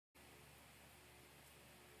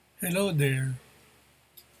Hello there.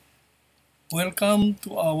 Welcome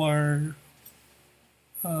to our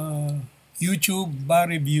YouTube bar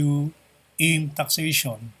review in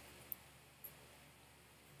taxation.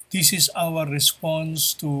 This is our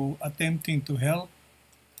response to attempting to help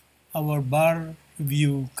our bar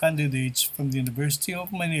review candidates from the University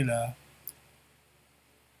of Manila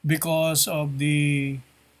because of the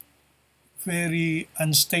very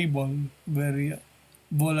unstable, very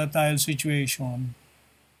volatile situation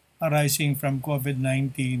arising from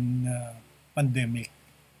COVID-19 pandemic.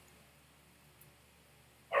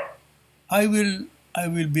 I will I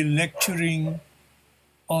will be lecturing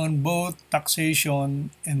on both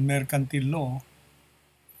taxation and mercantile law.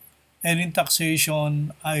 And in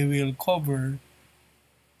taxation, I will cover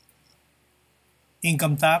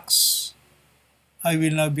income tax. I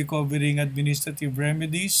will now be covering administrative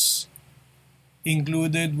remedies.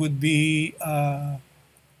 Included would be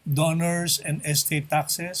donors and estate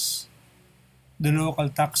taxes, the local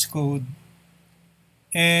tax code,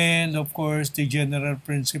 and of course the general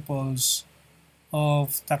principles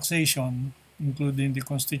of taxation, including the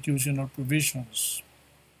constitutional provisions.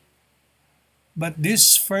 But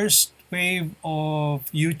this first wave of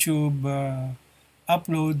YouTube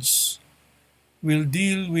uploads will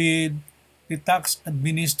deal with the tax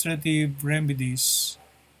administrative remedies,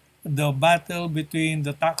 the battle between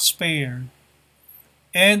the taxpayer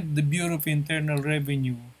and the Bureau of Internal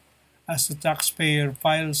Revenue as the taxpayer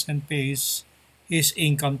files and pays his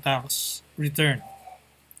income tax return.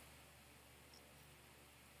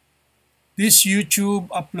 This YouTube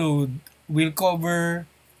upload will cover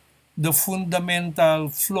the fundamental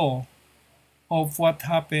flaw of what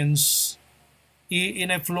happens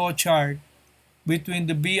in a flow chart between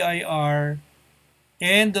the BIR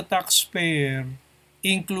and the taxpayer,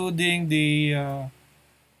 including the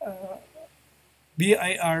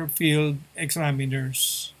BIR field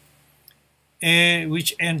examiners,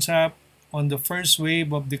 which ends up on the first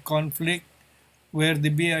wave of the conflict where the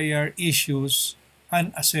BIR issues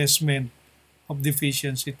an assessment of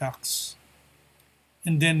deficiency tax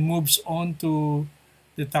and then moves on to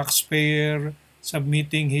the taxpayer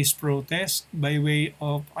submitting his protest by way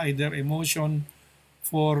of either a motion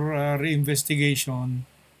for reinvestigation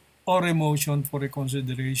or a motion for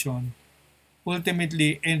reconsideration,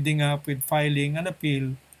 ultimately ending up with filing an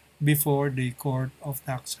appeal before the Court of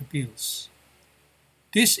Tax Appeals.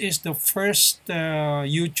 This is the first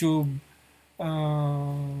YouTube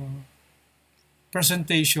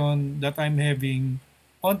presentation that I'm having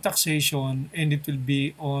on taxation, and it will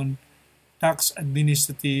be on tax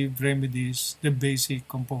administrative remedies, the basic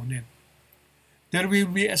component. There will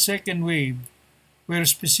be a second wave where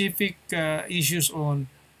specific issues on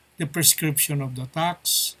the prescription of the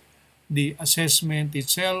tax, the assessment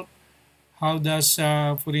itself, how does,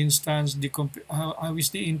 for instance, how is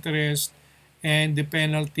the interest and the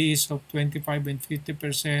penalties of 25 and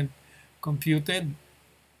 50% computed,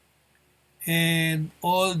 and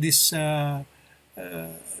all these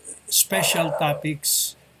special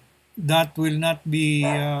topics that will not be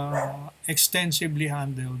extensively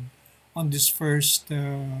handled on this first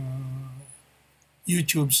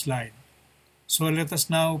YouTube slide. So let us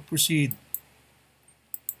now proceed.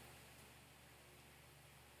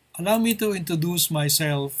 Allow me to introduce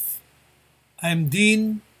myself. I'm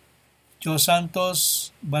Dean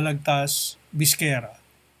Joe-Santos Balagtas Bisquera.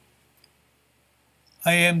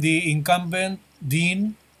 I am the incumbent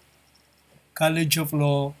Dean, College of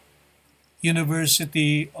Law,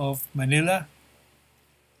 University of Manila.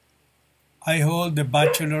 I hold the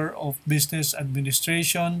Bachelor of Business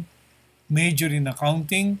Administration, major in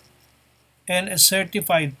accounting, and a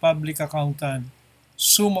certified public accountant,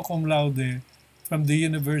 summa cum laude, from the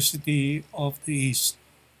University of the East.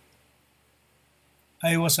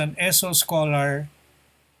 I was an ESO scholar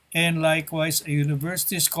and likewise a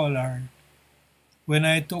university scholar when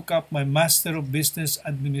I took up my Master of Business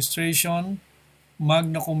Administration,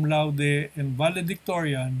 magna cum laude, and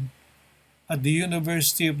valedictorian at the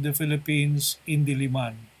University of the Philippines in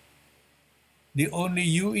Diliman, the only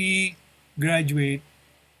UE graduate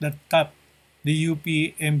that topped the UP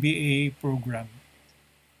MBA program.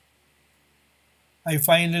 I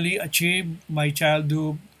finally achieved my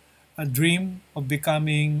childhood dream of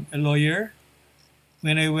becoming a lawyer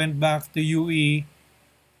when I went back to UE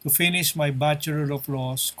to finish my Bachelor of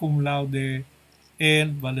Laws cum laude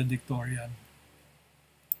and valedictorian.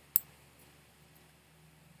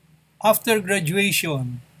 After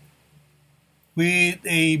graduation with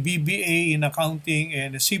a BBA in accounting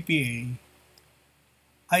and a CPA,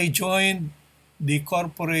 I joined the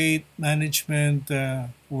corporate management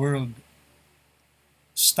world,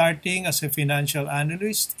 starting as a financial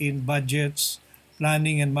analyst in budgets,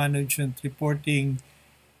 planning and management reporting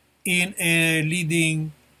in a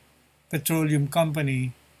leading petroleum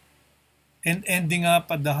company, and ending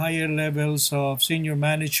up at the higher levels of senior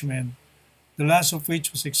management, the last of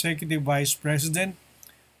which was Executive Vice President,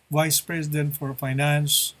 Vice President for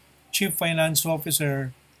Finance, Chief Finance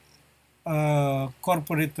Officer,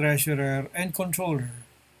 Corporate Treasurer, and Controller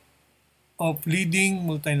of leading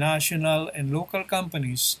multinational and local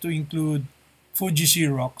companies to include Fuji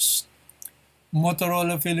Xerox,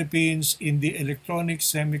 Motorola Philippines in the electronics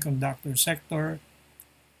semiconductor sector,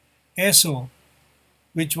 ESO,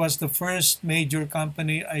 which was the first major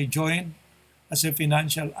company I joined as a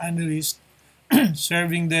financial analyst,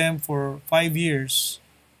 serving them for 5 years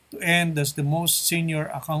to end as the most senior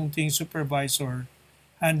accounting supervisor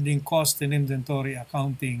handling cost and inventory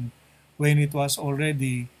accounting when it was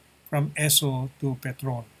already from ESO to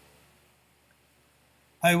Petron.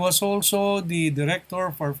 I was also the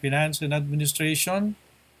Director for Finance and Administration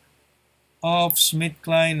of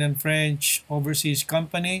SmithKline and French Overseas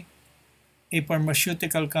Company, a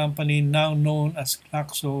pharmaceutical company now known as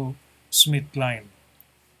GlaxoSmithKline.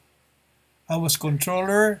 I was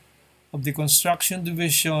Controller of the Construction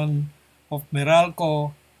Division of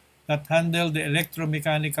Meralco that handled the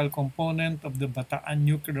electromechanical component of the Bataan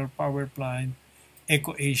Nuclear Power Plant,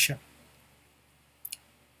 EcoAsia.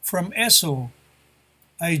 From ESO,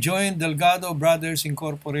 I joined Delgado Brothers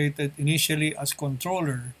Incorporated initially as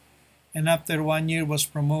Controller, and after 1 year was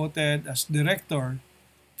promoted as Director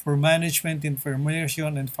for Management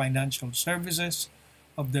Information and Financial Services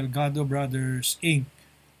of Delgado Brothers Inc.,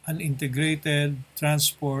 an integrated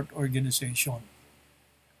transport organization.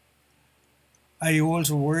 I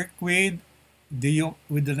also worked with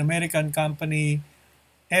an American company,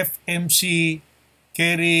 FMC,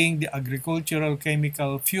 carrying the agricultural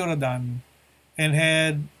chemical Furadan, and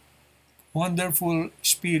had wonderful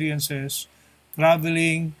experiences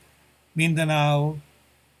traveling Mindanao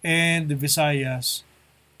and the Visayas,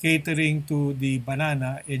 catering to the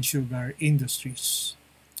banana and sugar industries.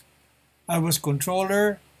 I was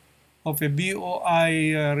Controller of a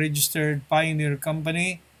BOI registered pioneer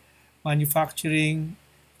company manufacturing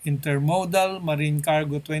intermodal marine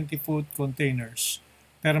cargo 20-foot containers,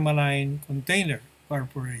 Permaline Container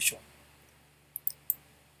Corporation.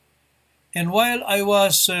 And while I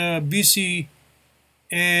was busy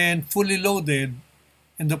and fully loaded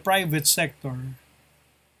in the private sector,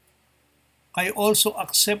 I also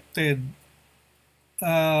accepted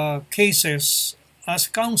cases as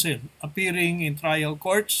counsel, appearing in trial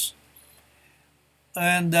courts,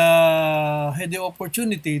 and had the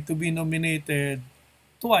opportunity to be nominated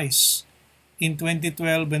twice in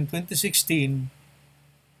 2012 and 2016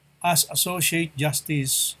 as Associate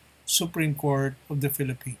Justice, Supreme Court of the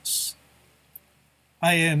Philippines.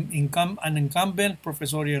 I am an incumbent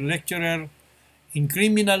professorial lecturer in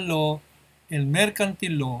criminal law and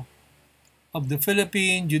mercantile law of the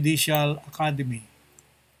Philippine Judicial Academy,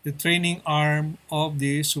 the training arm of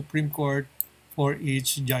the Supreme Court for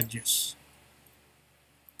its judges.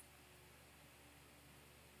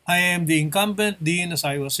 I am the incumbent dean, as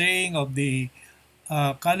I was saying, of the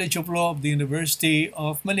College of Law of the University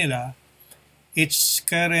of Manila, its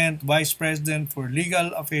current Vice President for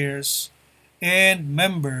Legal Affairs, and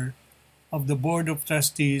member of the Board of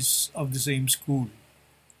Trustees of the same school.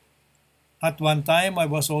 At one time, I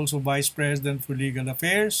was also Vice President for Legal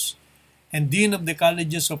Affairs and Dean of the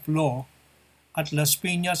Colleges of Law at Las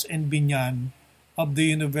Piñas and Biñan of the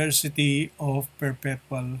University of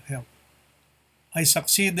Perpetual Health. I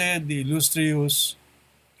succeeded the illustrious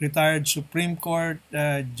retired Supreme Court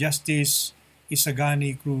Justice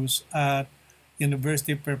Isagani Cruz at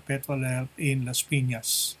University of Perpetual Health in Las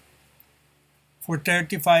Piñas. For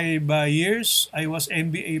 35 years, I was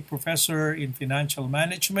MBA professor in financial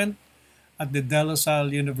management at the De La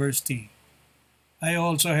Salle University. I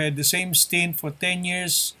also had the same stint for 10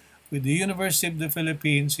 years with the University of the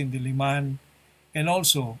Philippines in Diliman and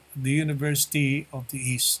also the University of the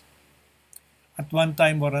East. At one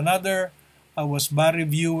time or another, I was bar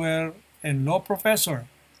reviewer and law professor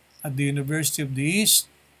at the University of the East,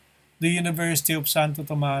 the University of Santo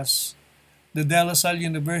Tomas, the De La Salle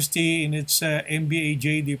University in its MBA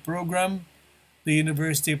JD program, the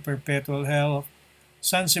University of Perpetual Health,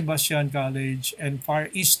 San Sebastian College, and Far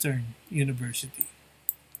Eastern University.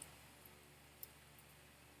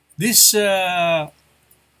 This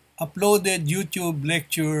uploaded YouTube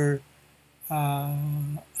lecture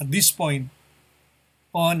at this point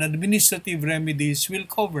on administrative remedies will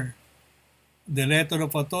cover the letter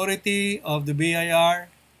of authority of the BIR,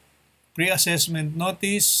 pre-assessment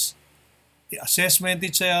notice, the assessment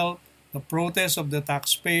itself, the protest of the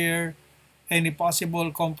taxpayer, any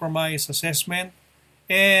possible compromise assessment,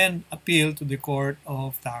 and appeal to the Court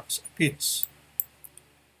of Tax Appeals.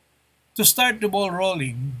 To start the ball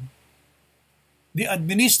rolling, the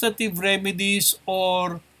administrative remedies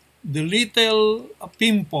or the little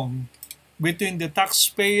ping-pong between the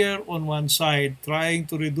taxpayer on one side trying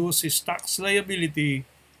to reduce his tax liability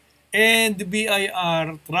and the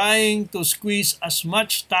BIR trying to squeeze as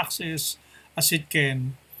much taxes as it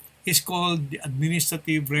can is called the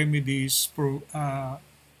administrative remedies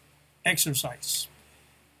exercise,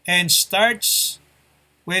 and starts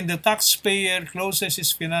when the taxpayer closes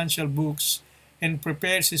his financial books and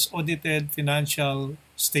prepares his audited financial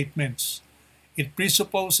statements. It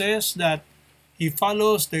presupposes that he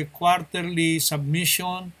follows the quarterly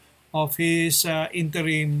submission of his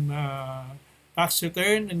interim tax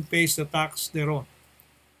return and pays the tax thereon,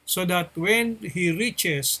 so that when he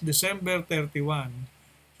reaches December 31,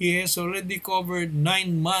 he has already covered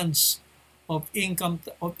 9 months of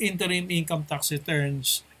interim income tax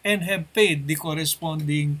returns and have paid the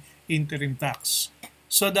corresponding interim tax,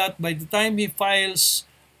 so that by the time he files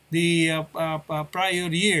the prior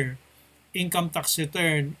year income tax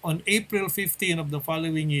return on April 15 of the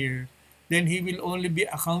following year, then he will only be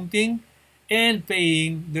accounting and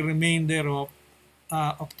paying the remainder of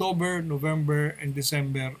October, November, and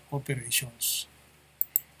December operations.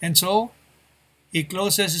 And so, he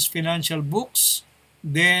closes his financial books,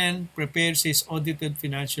 then prepares his audited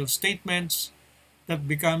financial statements that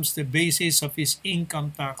becomes the basis of his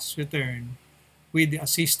income tax return with the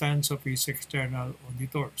assistance of his external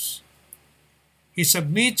auditors. He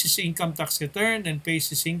submits his income tax return and pays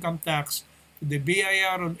his income tax to the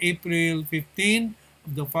BIR on April 15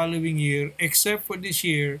 of the following year, except for this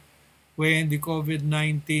year when the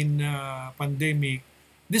COVID-19 pandemic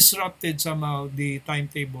disrupted somehow the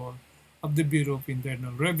timetable of the Bureau of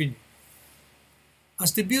Internal Revenue.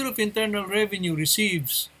 As the Bureau of Internal Revenue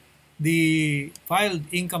receives the filed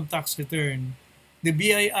income tax return, the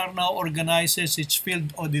BIR now organizes its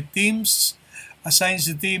field audit teams, assigns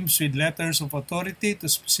the teams with letters of authority to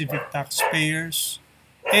specific taxpayers,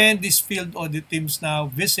 and these field audit teams now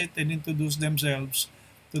visit and introduce themselves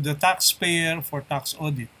to the taxpayer for tax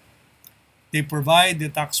audit. They provide the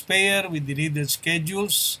taxpayer with the needed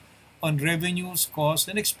schedules on revenues, costs,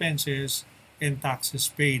 and expenses, and taxes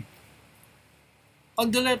paid. On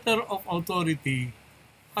the letter of authority,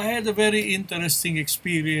 I had a very interesting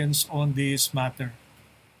experience on this matter.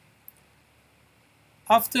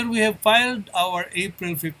 After we have filed our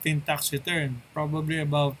April 15 tax return, probably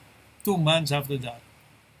about 2 months after that,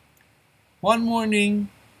 one morning,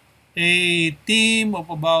 a team of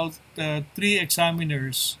about 3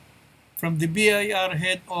 examiners from the BIR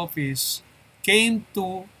head office came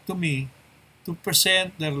to me to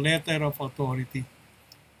present their letter of authority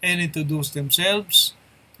and introduce themselves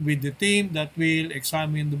with the team that will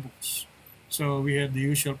examine the books. So we had the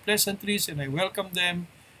usual pleasantries, and I welcomed them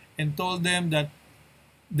and told them that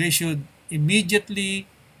they should immediately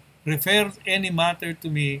refer any matter to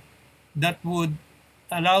me that would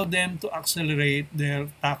allow them to accelerate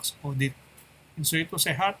their tax audit. And so it was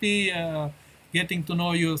a happy getting to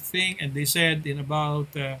know you thing, and they said in about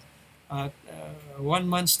 1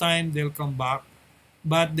 month's time they'll come back,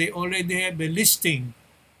 but they already have a listing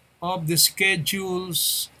of the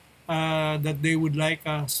schedules that they would like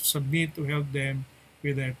us to submit to help them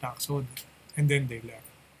with their tax audit, and then they left.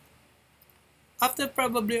 After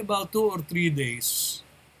probably about 2 or 3 days,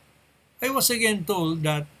 I was again told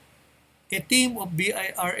that a team of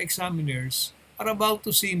BIR examiners are about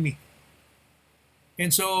to see me.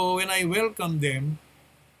 And so when I welcomed them,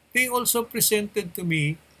 they also presented to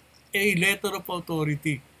me a letter of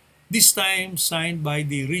authority, this time signed by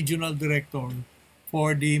the regional director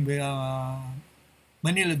for the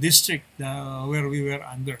Manila district where we were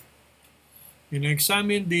under. And I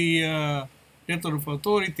examined the letter of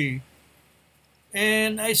authority,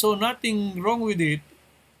 and I saw nothing wrong with it,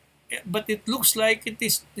 but it looks like it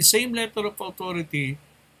is the same letter of authority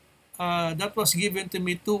that was given to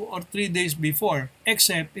me 2 or 3 days before,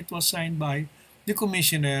 except it was signed by the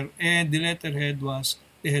commissioner and the letterhead was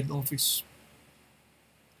the head office.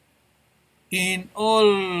 In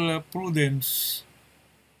all prudence,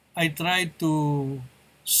 I tried to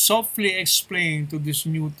softly explain to this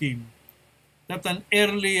new team that an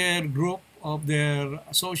earlier group of their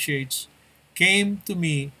associates came to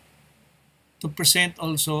me to present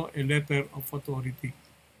also a letter of authority.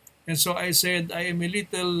 And so I said, I am a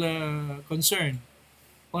little concerned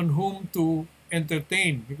on whom to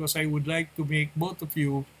entertain, because I would like to make both of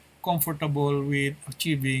you comfortable with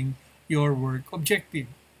achieving your work objective.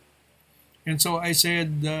 And so I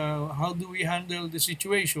said, how do we handle the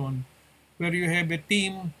situation where you have a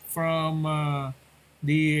team from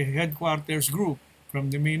the headquarters group from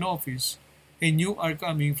the main office, and you are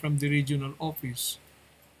coming from the regional office,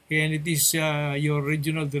 and it is your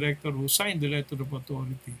regional director who signed the letter of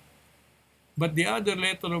authority. But the other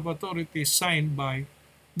letter of authority is signed by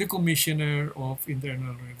the Commissioner of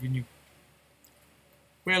Internal Revenue.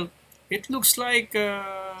 Well, it looks like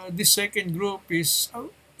this second group is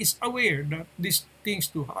aware that these things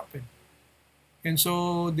do happen. And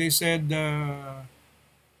so they said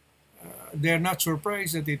they're not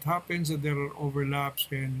surprised that it happens, that there are overlaps,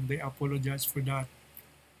 and they apologize for that.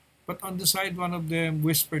 But on the side, one of them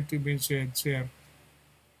whispered to me and said, "Sir,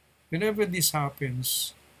 whenever this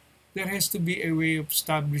happens, there has to be a way of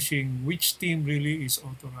establishing which team really is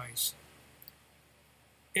authorized.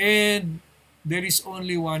 And there is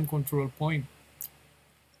only one control point.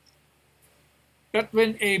 That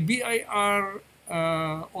when a BIR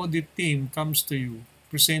audit team comes to you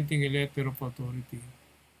presenting a letter of authority,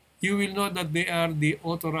 you will know that they are the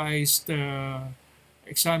authorized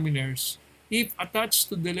examiners if attached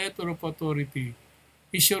to the letter of authority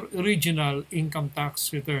is your original income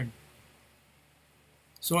tax return."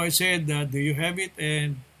 So I said, "Do you have it?"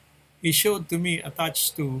 And he showed to me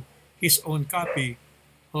attached to his own copy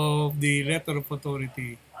of the letter of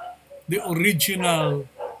authority, the original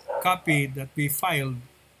copy that we filed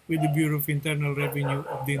with the Bureau of Internal Revenue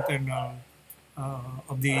of the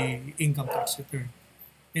income tax return.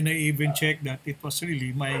 And I even checked that it was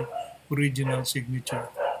really my original signature.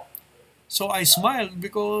 So I smiled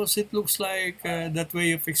because it looks like that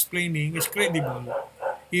way of explaining is credible,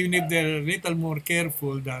 even if they're a little more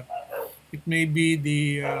careful that it may be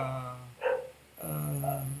the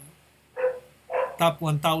top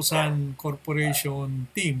 1,000 corporation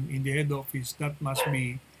team in the head office. That must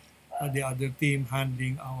be the other team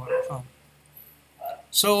handling our account.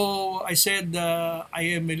 So I said, I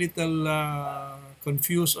am a little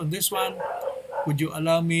confused on this one. Would you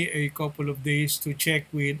allow me a couple of days to check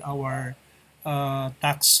with our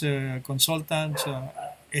tax consultants,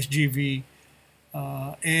 SGV,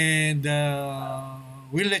 and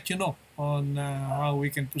we'll let you know on how we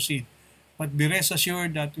can proceed. But be rest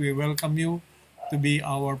assured that we welcome you to be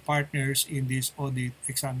our partners in this audit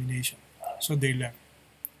examination. So they left.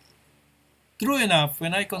 True enough,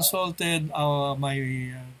 when I consulted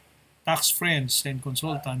my tax friends and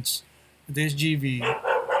consultants at SGV,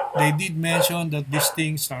 they did mention that these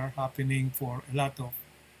things are happening for a lot of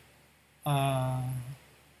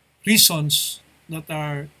reasons that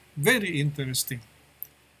are very interesting.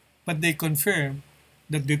 But they confirm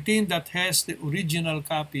that the team that has the original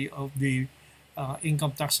copy of the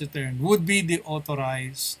income tax return would be the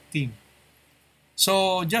authorized team.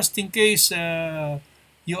 So just in case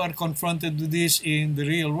you are confronted with this in the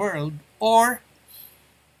real world, or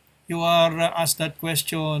you are asked that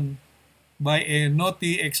question by a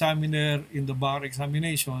naughty examiner in the bar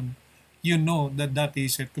examination, you know that that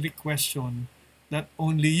is a trick question that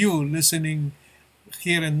only you listening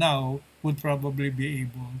here and now would probably be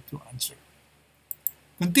able to answer.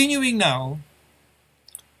 Continuing now,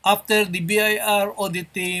 after the BIR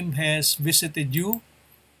audit team has visited you,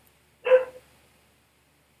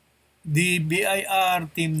 the BIR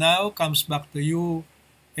team now comes back to you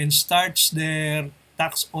and starts their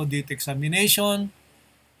tax audit examination,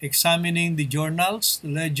 examining the journals, the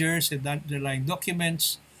ledgers, and underlying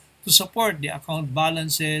documents to support the account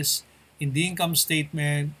balances in the income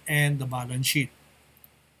statement and the balance sheet.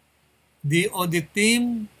 The audit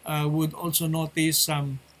team would also notice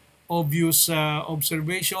some obvious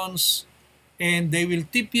observations, and they will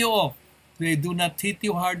tip you off. They do not hit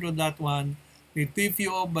you hard on that one. They tip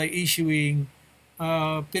you off by issuing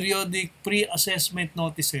periodic pre-assessment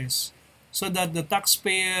notices so that the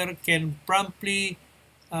taxpayer can promptly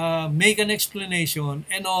make an explanation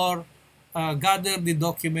and or gather the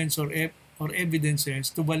documents or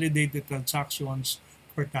evidences to validate the transactions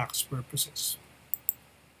for tax purposes.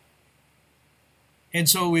 And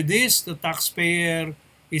so with this, the taxpayer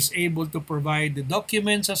is able to provide the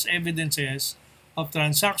documents as evidences of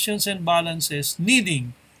transactions and balances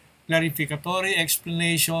needing clarificatory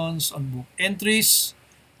explanations on book entries,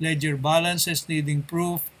 ledger balances needing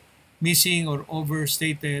proof, missing or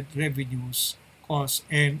overstated revenues, costs,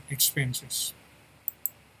 and expenses.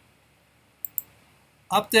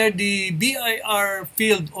 After the BIR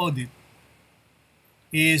field audit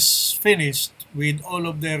is finished with all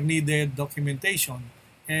of their needed documentation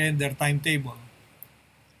and their timetable,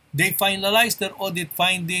 they finalize their audit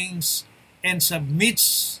findings and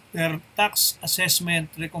submits their tax assessment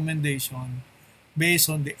recommendation based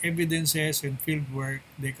on the evidences and fieldwork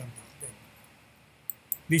they conducted.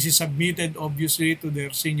 This is submitted obviously to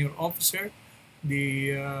their senior officer,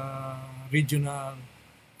 the regional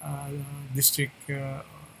district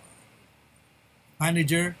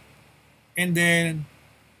manager, and then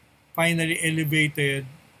finally elevated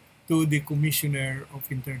to the Commissioner of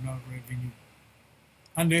Internal Revenue,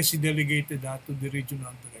 unless he delegated that to the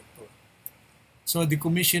regional director. So the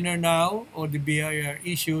Commissioner now, or the BIR,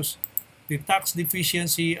 issues the tax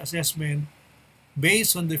deficiency assessment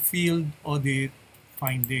based on the field audit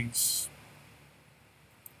findings.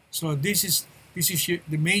 So this is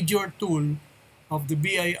the major tool of the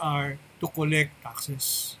BIR to collect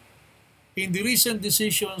taxes. In the recent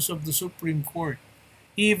decisions of the Supreme Court,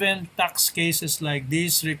 even tax cases like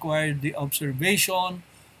this require the observation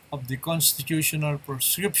of the constitutional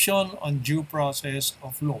prescription on due process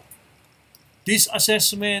of law. This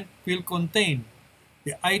assessment will contain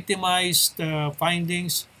the itemized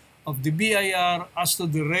findings of the BIR as to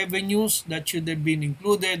the revenues that should have been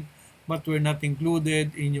included but were not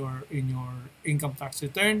included in your income tax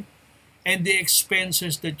return, and the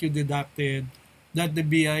expenses that you deducted that the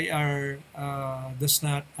BIR does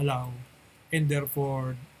not allow and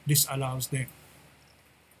therefore disallows them.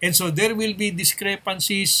 And so there will be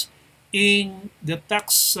discrepancies in the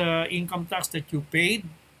tax income tax that you paid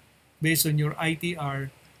based on your ITR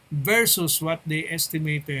versus what they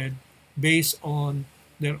estimated based on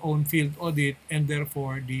their own field audit and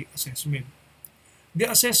therefore the assessment. The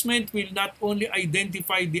assessment will not only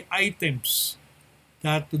identify the items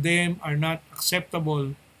that to them are not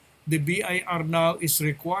acceptable, the BIR now is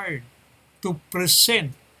required to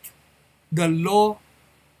present the law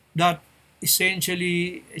that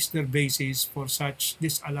essentially is their basis for such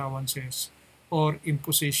disallowances or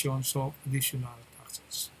impositions of additional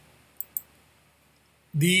taxes.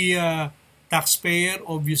 The taxpayer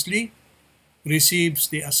obviously receives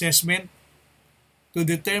the assessment to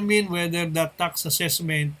determine whether that tax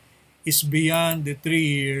assessment is beyond the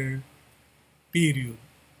 3-year period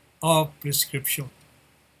of prescription.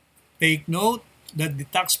 Take note that the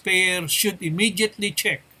taxpayer should immediately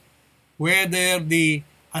check whether the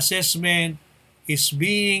assessment is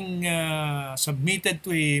being submitted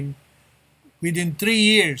to him within 3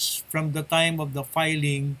 years from the time of the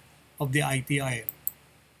filing of the ITR.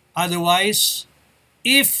 Otherwise,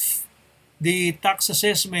 if the tax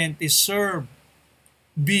assessment is served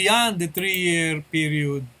beyond the 3-year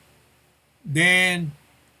period, then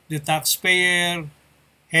the taxpayer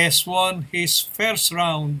has won his first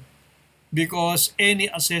round, because any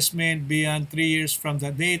assessment beyond 3 years from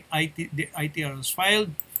the date the ITR was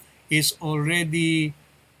filed is already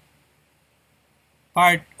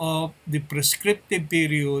part of the prescriptive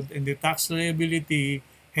period and the tax liability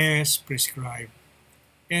has prescribed.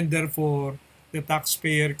 And therefore, the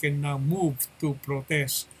taxpayer can now move to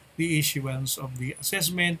protest the issuance of the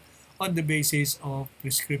assessment on the basis of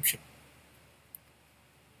prescription.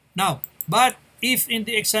 Now, but if in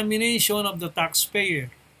the examination of the taxpayer,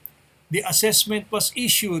 the assessment was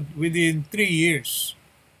issued within 3 years,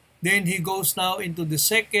 then he goes now into the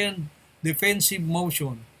second defensive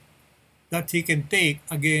motion that he can take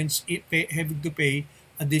against having to pay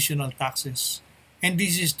additional taxes. And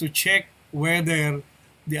this is to check whether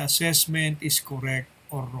the assessment is correct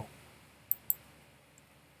or wrong.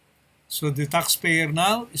 So the taxpayer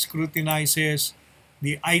now scrutinizes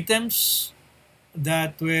the items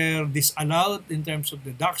that were disallowed in terms of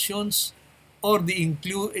deductions or the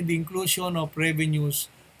inclusion of revenues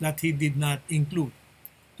that he did not include,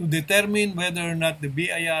 to determine whether or not the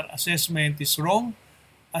BIR assessment is wrong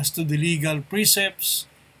as to the legal precepts,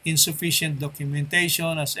 insufficient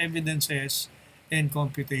documentation as evidences, and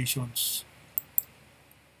computations.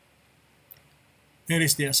 There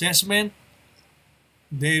is the assessment.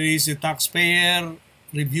 There is the taxpayer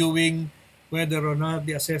reviewing whether or not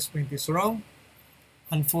the assessment is wrong.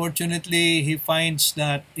 Unfortunately, he finds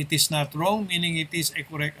that it is not wrong, meaning it is a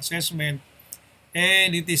correct assessment,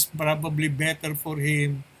 and it is probably better for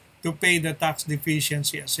him to pay the tax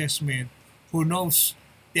deficiency assessment. Who knows,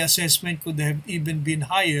 the assessment could have even been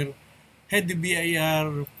higher had the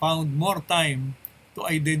BIR found more time to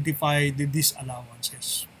identify the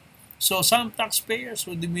disallowances. So some taxpayers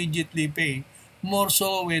would immediately pay, more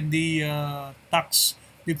so when the tax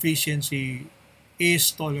deficiency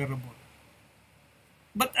is tolerable.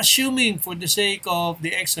 But assuming for the sake of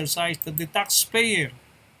the exercise that the taxpayer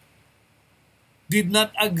did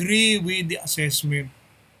not agree with the assessment,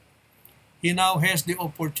 he now has the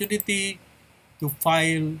opportunity to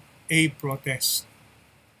file a protest.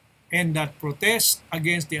 And that protest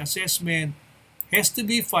against the assessment has to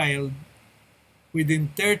be filed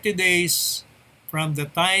within 30 days from the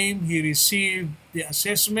time he received the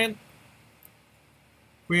assessment,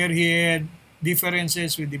 where he had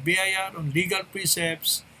differences with the BIR on legal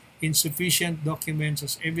precepts, insufficient documents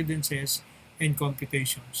as evidences, and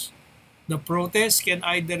computations. The protest can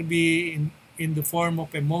either be in the form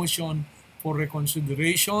of a motion for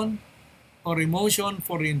reconsideration or a motion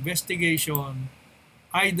for reinvestigation,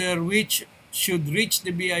 either which should reach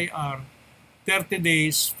the BIR 30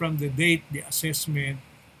 days from the date the assessment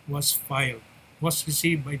was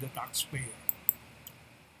received by the taxpayer.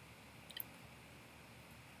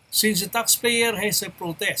 Since the taxpayer has a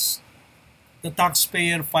protest, the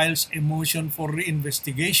taxpayer files a motion for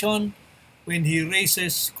reinvestigation when he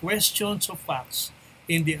raises questions of facts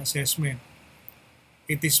in the assessment.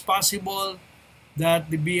 It is possible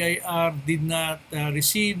that the BIR did not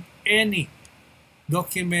receive any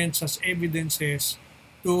documents as evidences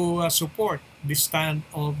to support the stand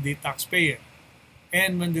of the taxpayer.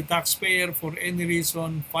 And when the taxpayer for any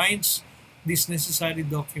reason finds these necessary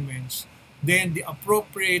documents, then the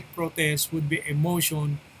appropriate protest would be a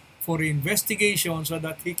motion for investigation so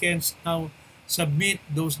that he can now submit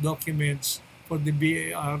those documents for the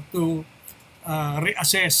BIR to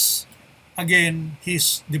reassess again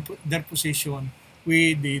their position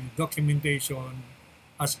with the documentation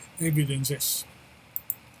as evidences.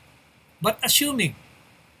 But assuming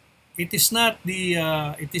it is not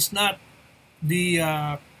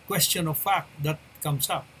the question of fact that comes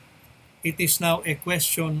up, it is now a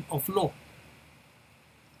question of law,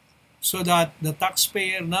 so that the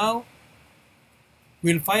taxpayer now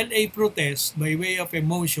will file a protest by way of a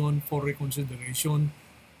motion for reconsideration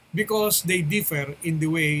because they differ in the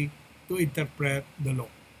way to interpret the law.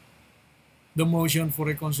 The motion for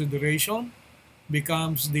reconsideration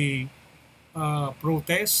becomes the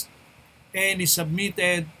protest and is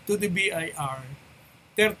submitted to the BIR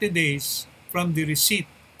 30 days from the receipt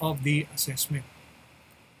of the assessment.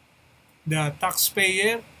 The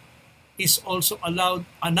taxpayer is also allowed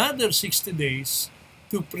another 60 days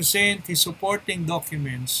to present his supporting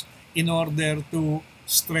documents in order to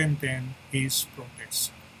strengthen his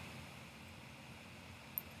protest.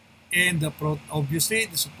 And obviously,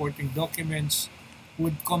 the supporting documents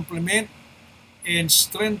would complement and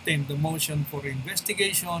strengthen the motion for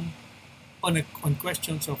investigation on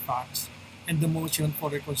questions of facts and the motion for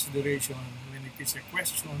reconsideration when it is a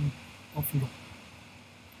question of law.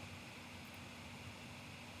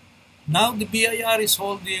 Now the BIR is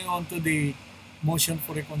holding on to the motion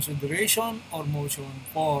for reconsideration or motion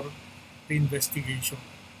for reinvestigation.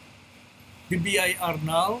 The BIR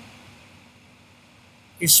now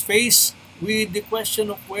is faced with the question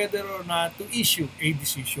of whether or not to issue a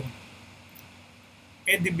decision.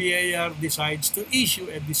 And the BIR decides to issue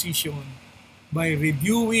a decision by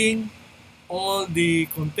reviewing all the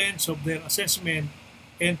contents of their assessment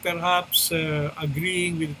and perhaps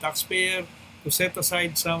agreeing with the taxpayer to set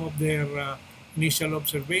aside some of their initial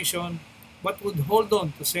observation, but would hold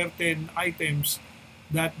on to certain items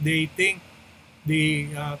that they think the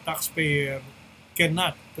taxpayer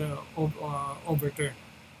cannot overturn.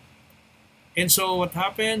 And so what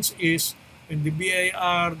happens is when the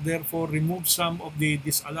BIR therefore removes some of the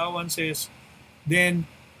disallowances, then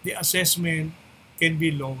the assessment can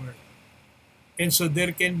be lowered. And so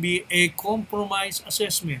there can be a compromise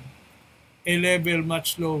assessment, a level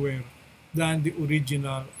much lower than the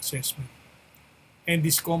original assessment. And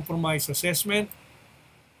this compromise assessment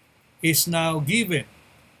is now given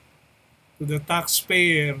to the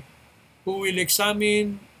taxpayer who will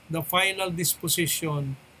examine the final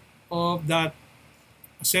disposition of that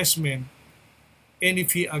assessment. And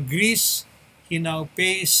if he agrees, he now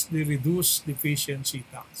pays the reduced deficiency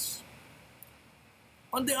tax.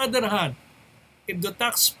 On the other hand, if the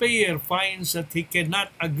taxpayer finds that he cannot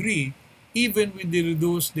agree even with the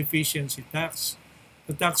reduced deficiency tax,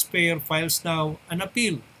 the taxpayer files now an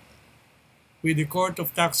appeal with the Court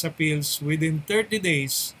of Tax Appeals within 30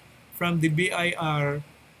 days from the BIR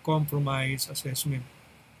compromise assessment.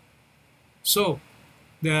 So,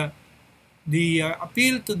 the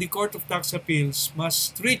appeal to the Court of Tax Appeals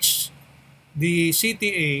must reach the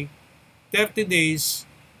CTA 30 days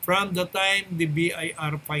from the time the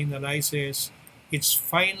BIR finalizes its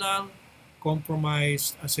final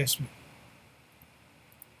compromise assessment.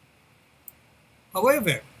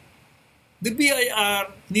 However, the BIR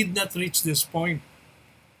need not reach this point.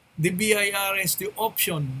 The BIR has the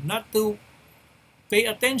option not to pay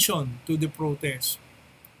attention to the protest.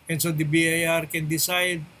 And so the BIR can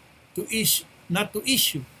decide to not to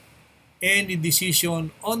issue any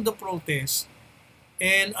decision on the protest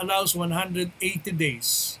and allows 180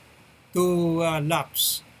 days to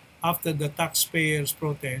lapse after the taxpayer's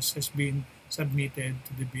protest has been submitted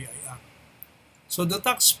to the BIR. So the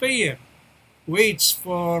taxpayer waits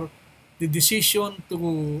for the decision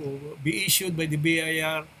to be issued by the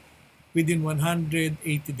BIR within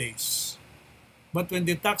 180 days. But when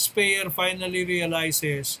the taxpayer finally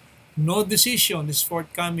realizes no decision is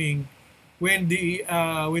forthcoming when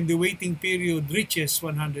the waiting period reaches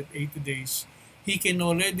 180 days, he can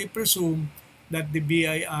already presume that the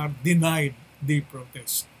BIR denied the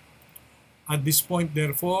protest. At this point,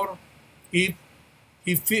 therefore, if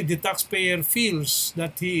the taxpayer feels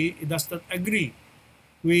that he does not agree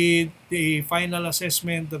with the final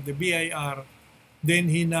assessment of the BIR, then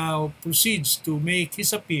he now proceeds to make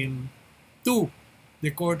his appeal to the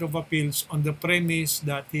Court of Appeals on the premise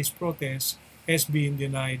that his protest has been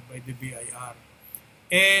denied by the BIR.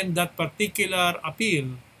 And that particular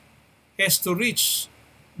appeal has to reach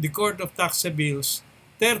the Court of Tax Appeals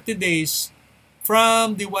 30 days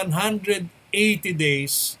from the 180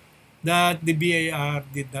 days that the BIR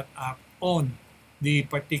did not act on the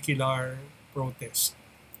particular protest.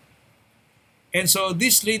 And so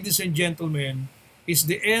this, ladies and gentlemen, is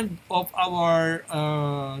the end of our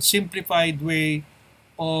simplified way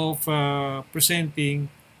of presenting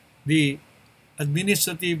the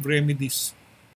administrative remedies.